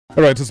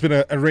All right, it's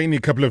been a rainy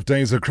couple of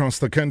days across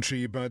the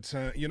country, but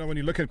when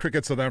you look at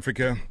Cricket South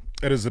Africa,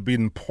 it has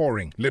been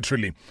pouring,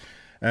 literally.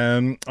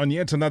 On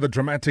yet another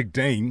dramatic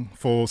day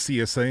for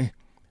CSA,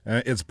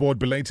 its board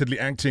belatedly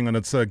acting on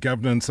its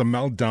governance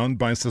meltdown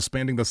by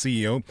suspending the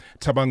CEO,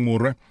 Thabang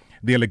Moore.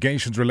 The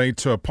allegations relate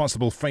to a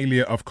possible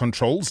failure of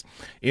controls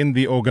in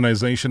the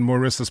organization.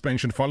 Moore's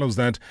suspension follows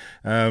that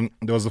there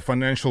was a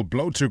financial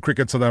blow to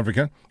Cricket South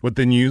Africa with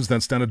the news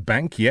that Standard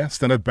Bank,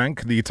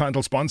 the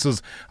title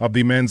sponsors of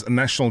the men's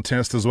national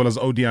test as well as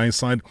ODI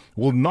side,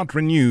 will not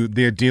renew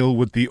their deal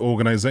with the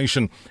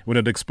organization when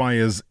it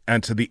expires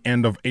at the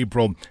end of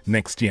April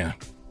next year.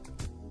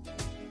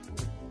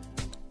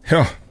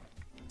 Yeah.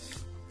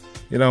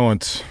 You know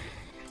what?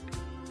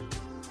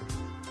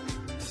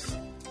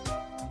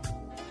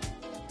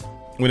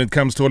 When it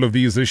comes to all of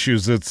these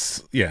issues,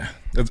 it's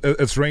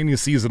rainy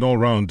season all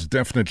round,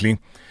 definitely.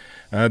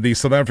 The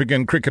South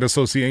African Cricket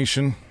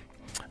Association,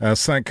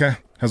 SACA,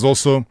 has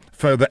also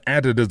further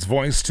added its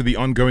voice to the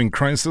ongoing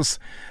crisis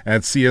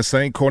at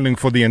CSA, calling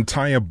for the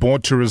entire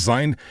board to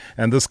resign.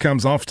 And this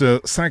comes after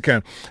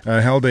SACA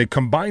held a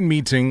combined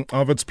meeting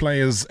of its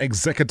players'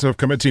 executive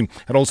committee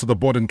and also the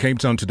board in Cape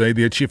Town today.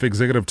 Their chief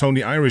executive,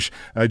 Tony Irish,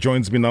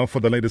 joins me now for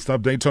the latest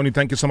update. Tony,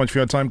 thank you so much for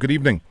your time. Good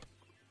evening.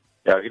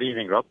 Yeah, good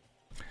evening, Rob.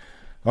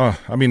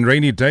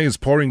 Rainy days,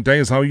 pouring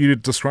days. How you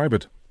describe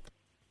it?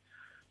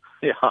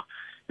 Yeah,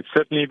 it's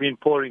certainly been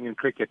pouring in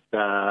cricket,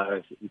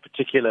 in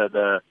particular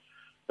the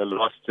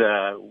last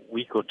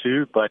week or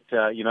two. But,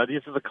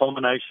 this is a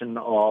culmination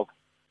of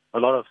a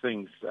lot of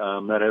things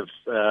that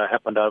have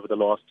happened over the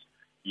last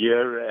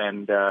year,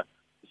 and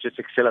it's just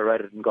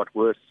accelerated and got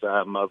worse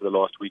over the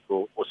last week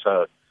or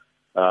so.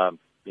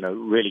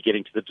 Really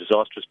getting to the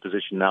disastrous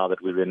position now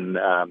that we're in,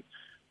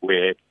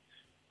 where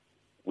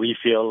we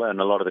feel,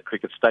 and a lot of the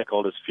cricket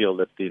stakeholders feel,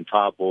 that the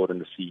entire board and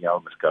the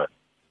CEO must go.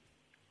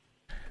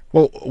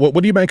 Well,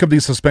 what do you make of the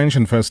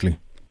suspension, firstly?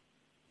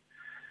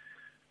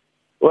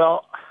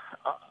 Well,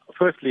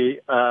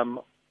 firstly,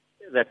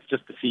 that's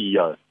just the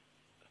CEO.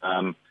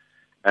 And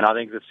I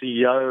think the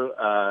CEO,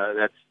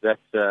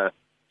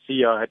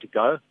 CEO had to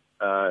go.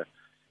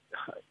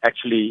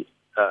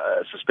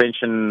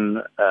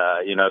 Suspension,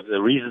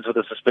 the reasons for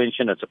the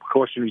suspension, it's a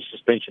precautionary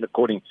suspension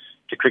according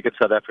to Cricket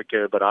South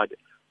Africa, but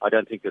I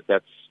don't think that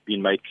that's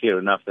been made clear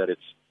enough that it's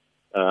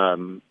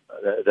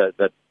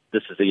that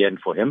this is the end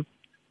for him.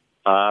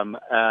 No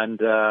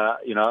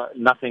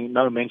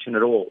mention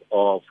at all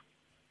of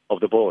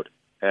the board.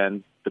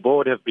 And the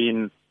board have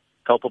been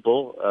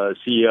culpable.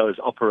 CEO has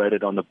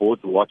operated on the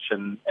board's watch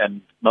and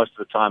most of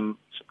the time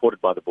supported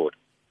by the board.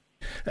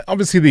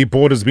 Obviously, the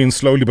board has been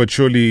slowly but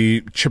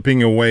surely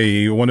chipping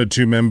away, one or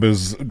two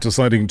members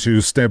deciding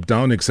to step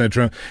down,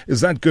 etc.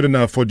 Is that good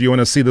enough, or do you want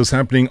to see this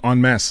happening en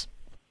masse?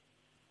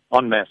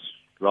 En masse,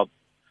 Rob.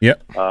 Yeah.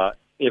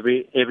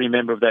 Every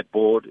member of that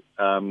board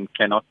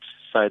cannot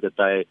say that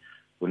they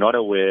were not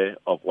aware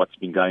of what's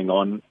been going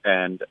on,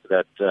 and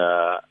that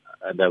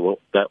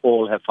they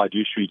all have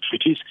fiduciary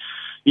duties.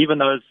 Even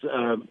those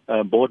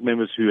board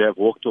members who have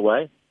walked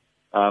away,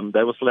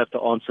 they will still have to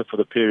answer for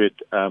the period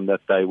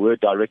that they were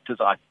directors,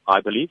 I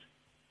believe.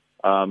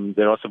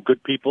 There are some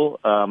good people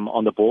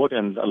on the board,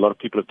 and a lot of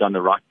people have done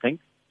the right thing.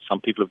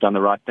 Some people have done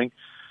the right thing.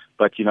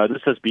 But,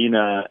 this has been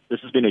a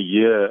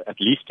year, at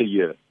least a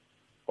year,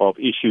 of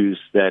issues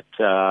that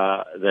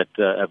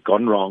have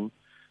gone wrong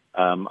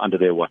under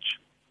their watch.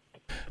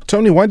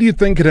 Tony, why do you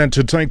think it had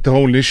to take the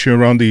whole issue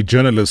around the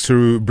journalists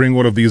to bring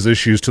all of these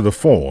issues to the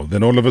fore?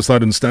 Then all of a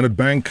sudden, Standard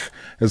Bank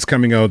is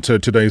coming out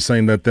today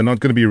saying that they're not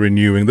going to be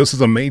renewing. This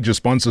is a major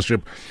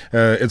sponsorship.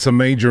 It's a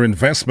major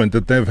investment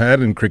that they've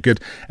had in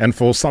cricket. And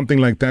for something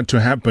like that to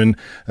happen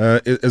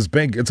is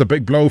big. It's a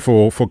big blow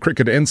for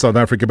cricket in South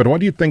Africa. But why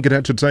do you think it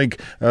had to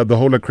take the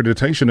whole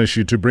accreditation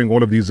issue to bring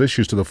all of these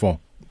issues to the fore?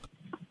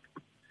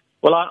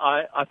 Well,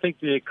 I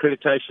think the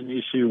accreditation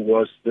issue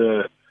was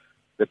the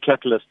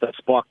catalyst that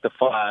sparked the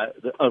fire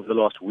over the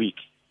last week.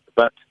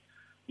 But,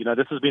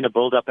 this has been a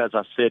build-up, as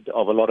I said,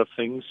 of a lot of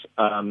things.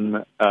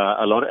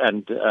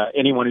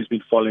 Anyone who's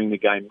been following the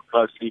game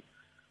closely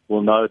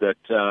will know that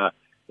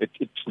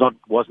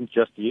wasn't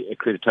just the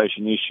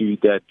accreditation issue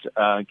that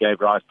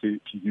gave rise to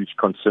huge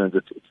concerns.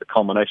 It's a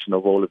culmination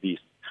of all of these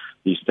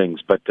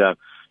things. But,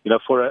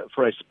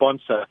 for a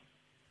sponsor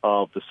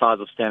of the size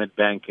of Standard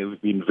Bank,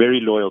 who've been very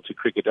loyal to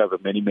cricket over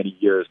many, many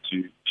years,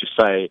 to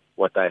say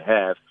what they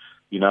have,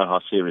 you know how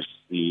serious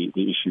the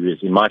issue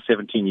is. In my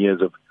 17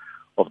 years of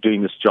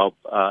doing this job,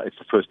 it's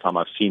the first time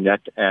I've seen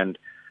that, and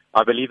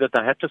I believe that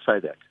they had to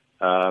say that.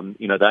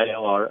 They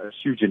are a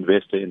huge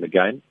investor in the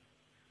game,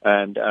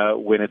 and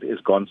when it has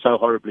gone so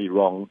horribly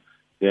wrong,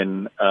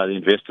 then the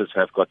investors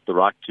have got the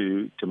right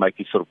to make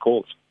these sort of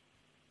calls.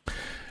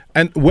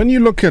 And when you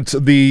look at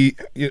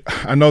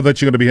I know that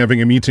you're going to be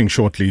having a meeting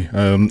shortly,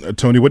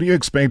 Tony. What are you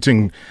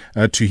expecting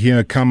to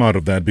hear come out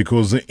of that?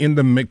 Because in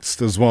the mix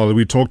as well,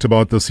 we talked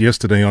about this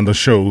yesterday on the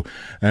show,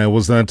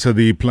 was that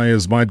the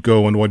players might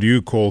go on what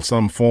you call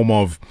some form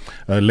of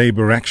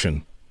labor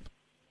action.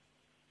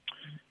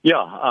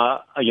 Yeah,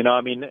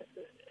 I've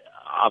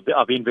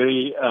been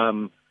very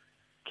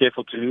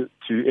careful to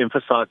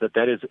emphasize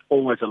that is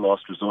always a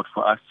last resort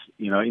for us.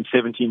 In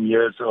 17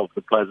 years of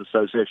the Players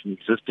Association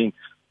existing,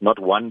 not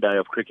one day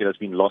of cricket has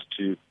been lost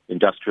to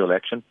industrial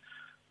action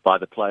by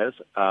the players.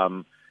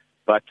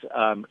 But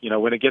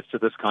when it gets to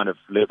this kind of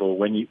level,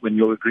 when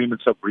your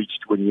agreements are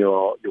breached, when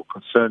your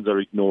concerns are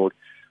ignored,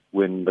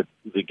 when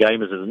the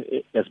game is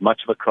as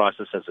much of a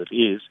crisis as it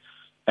is,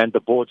 and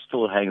the board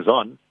still hangs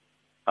on,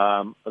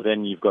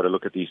 then you've got to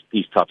look at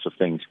these types of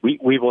things.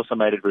 We've also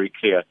made it very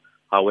clear,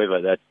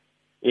 however, that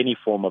any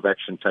form of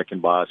action taken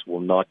by us will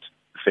not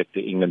affect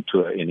the England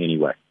tour in any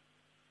way.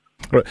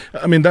 Right.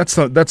 I mean, that's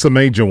a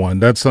major one.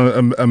 That's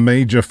a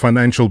major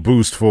financial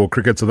boost for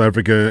Cricket South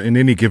Africa in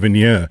any given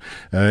year,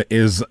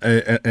 is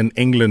an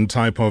England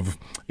type of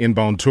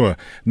inbound tour.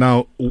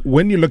 Now,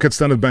 when you look at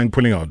Standard Bank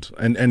pulling out,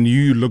 and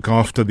you look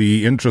after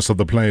the interests of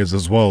the players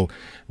as well,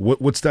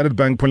 would Standard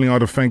Bank pulling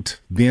out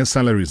affect their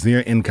salaries,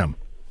 their income?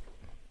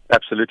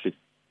 Absolutely.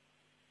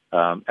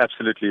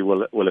 Absolutely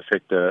will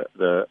affect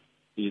the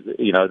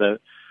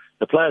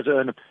players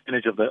earn a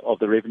percentage of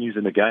the revenues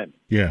in the game.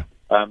 Yeah.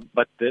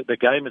 But the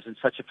game is in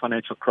such a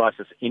financial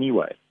crisis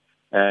anyway.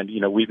 And,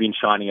 we've been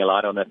shining a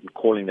light on that and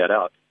calling that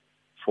out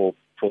for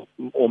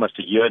almost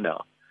a year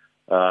now.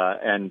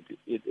 And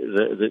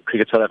the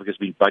Cricket South Africa has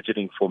been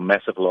budgeting for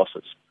massive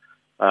losses.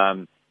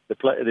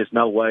 There's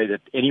no way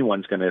that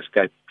anyone's going to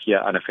escape here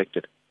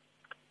unaffected.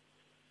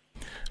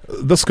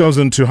 This goes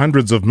into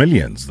hundreds of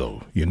millions,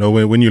 though.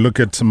 When you look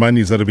at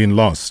monies that have been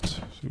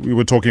lost, we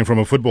were talking from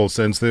a football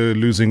sense, they're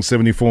losing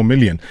 74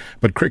 million.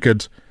 But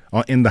cricket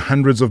are in the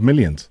hundreds of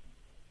millions.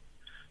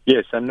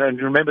 Yes, and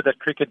remember that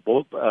cricket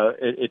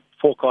it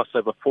forecasts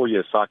over a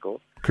 4-year cycle.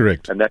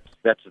 Correct. And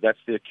that's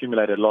the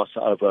accumulated loss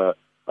over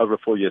a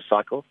 4-year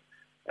cycle.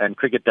 And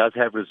cricket does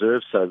have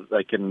reserves, so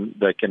they can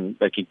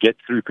get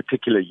through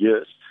particular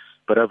years.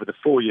 But over the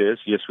 4 years,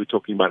 yes, we're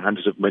talking about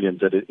hundreds of millions.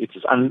 It's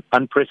an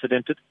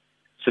unprecedented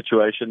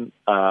situation,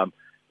 and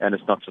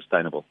it's not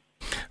sustainable.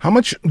 How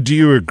much do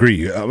you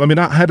agree? I mean,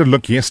 I had a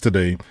look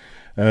yesterday,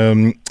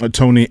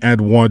 Tony,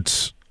 at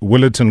what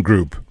Willerton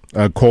Group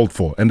called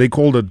for, and they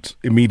called it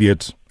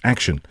immediate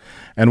action.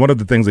 And one of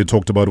the things they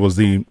talked about was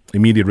the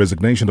immediate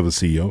resignation of the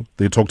CEO.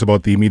 They talked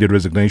about the immediate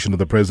resignation of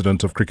the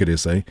president of Cricket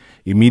SA,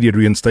 immediate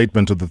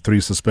reinstatement of the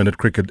 3 suspended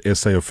Cricket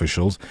SA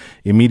officials,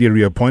 immediate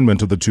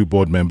reappointment of the 2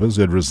 board members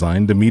who had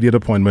resigned, immediate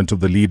appointment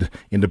of the lead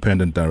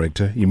independent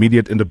director,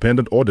 immediate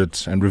independent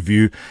audit and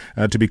review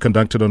to be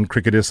conducted on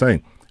Cricket SA.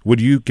 Would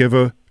you give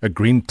a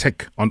green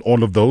tick on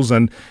all of those?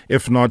 And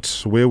if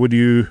not, where would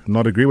you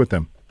not agree with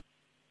them?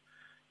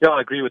 Yeah,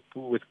 I agree with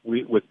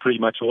pretty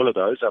much all of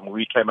those.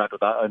 We came out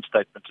with our own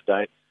statement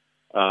today,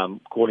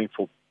 calling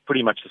for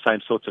pretty much the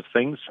same sorts of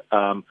things.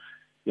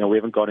 We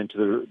haven't got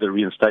into the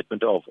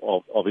reinstatement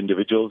of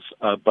individuals,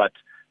 but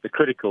the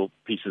critical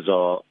pieces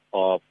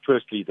are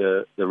firstly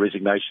the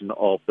resignation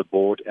of the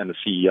board and the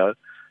CEO.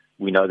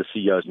 We know the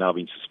CEO has now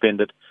been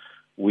suspended.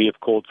 We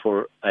have called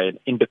for an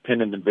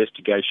independent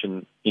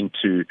investigation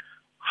into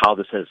how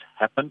this has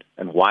happened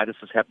and why this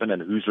has happened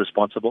and who's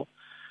responsible.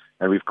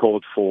 And we've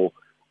called for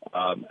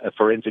a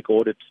forensic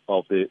audit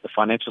of the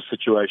financial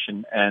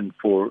situation and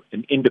for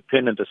an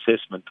independent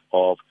assessment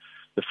of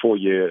the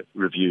 4-year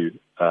review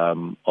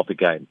of the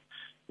game.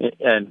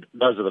 And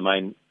those are the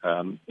main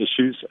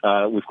issues.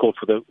 We've called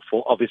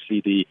for obviously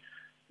the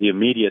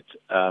immediate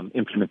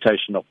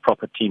implementation of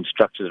proper team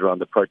structures around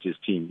the Proteas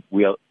team.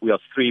 We are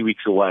 3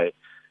 weeks away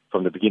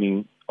from the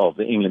beginning of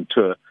the England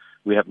tour.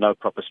 We have no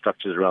proper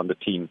structures around the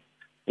team,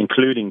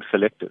 including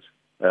selectors.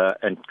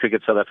 And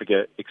Cricket South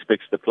Africa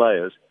expects the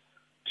players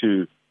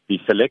to be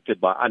selected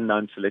by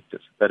unknown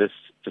selectors. That is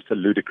just a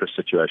ludicrous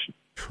situation.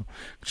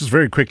 Just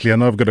very quickly, I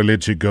know I've got to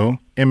let you go.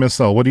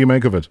 MSL, what do you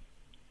make of it?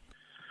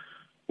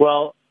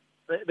 Well,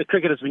 the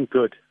cricket has been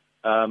good.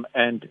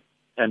 And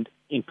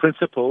in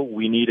principle,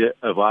 we need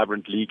a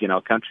vibrant league in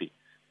our country.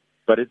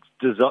 But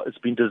it's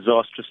been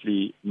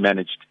disastrously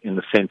managed in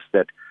the sense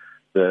that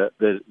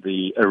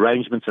the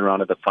arrangements around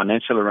it, the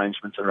financial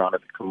arrangements around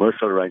it, the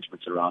commercial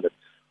arrangements around it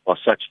are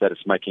such that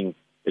it's making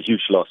a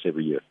huge loss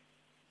every year.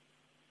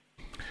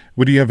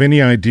 Would you have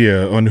any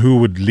idea on who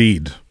would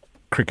lead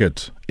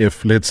cricket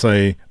if, let's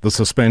say, the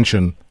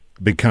suspension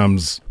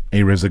becomes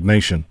a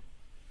resignation?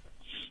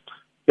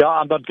 Yeah,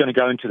 I'm not going to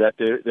go into that.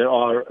 There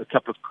are a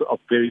couple of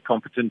very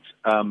competent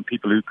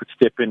people who could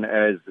step in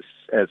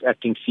as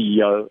acting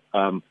CEO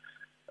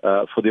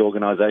for the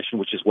organisation,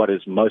 which is what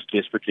is most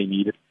desperately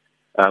needed.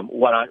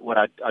 What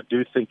I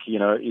do think,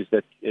 is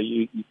that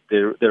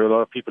there are a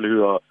lot of people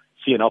who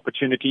see an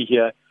opportunity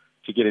here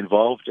to get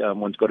involved.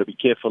 One's got to be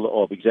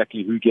careful of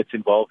exactly who gets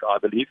involved, I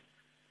believe.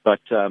 But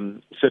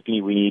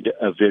certainly we need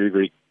a very,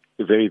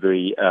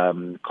 very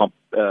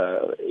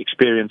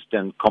experienced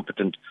and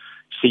competent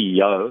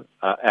CEO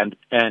and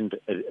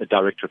a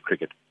director of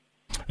cricket.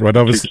 Right,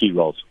 obviously. 2 key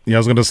roles. Yeah, I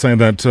was going to say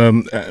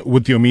that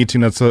with your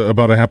meeting that's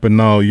about to happen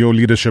now, your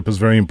leadership is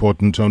very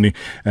important, Tony,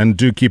 and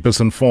do keep us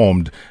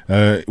informed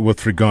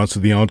with regards to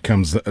the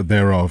outcomes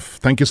thereof.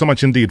 Thank you so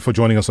much indeed for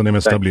joining us on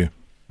MSW.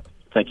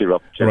 Thank you,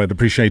 Rob. All right,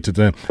 appreciate it.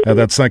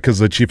 That's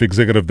SACA's chief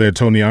executive there,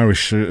 Tony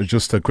Irish,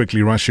 just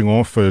quickly rushing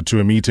off to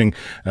a meeting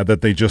that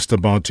they're just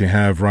about to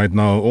have right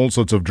now. All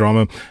sorts of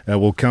drama.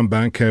 We'll come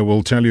back.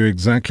 We'll tell you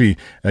exactly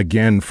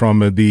again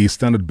from the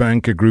Standard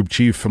Bank Group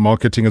Chief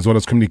Marketing as well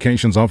as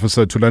Communications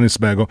Officer, Thulani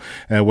Sibego,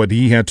 what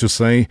he had to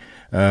say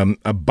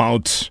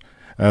about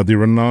the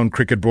renowned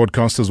cricket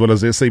broadcaster as well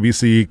as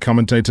SABC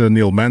commentator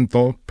Neil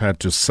Manthorpe had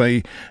to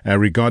say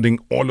regarding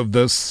all of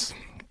this.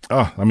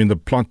 The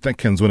plot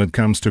thickens when it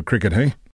comes to cricket, hey?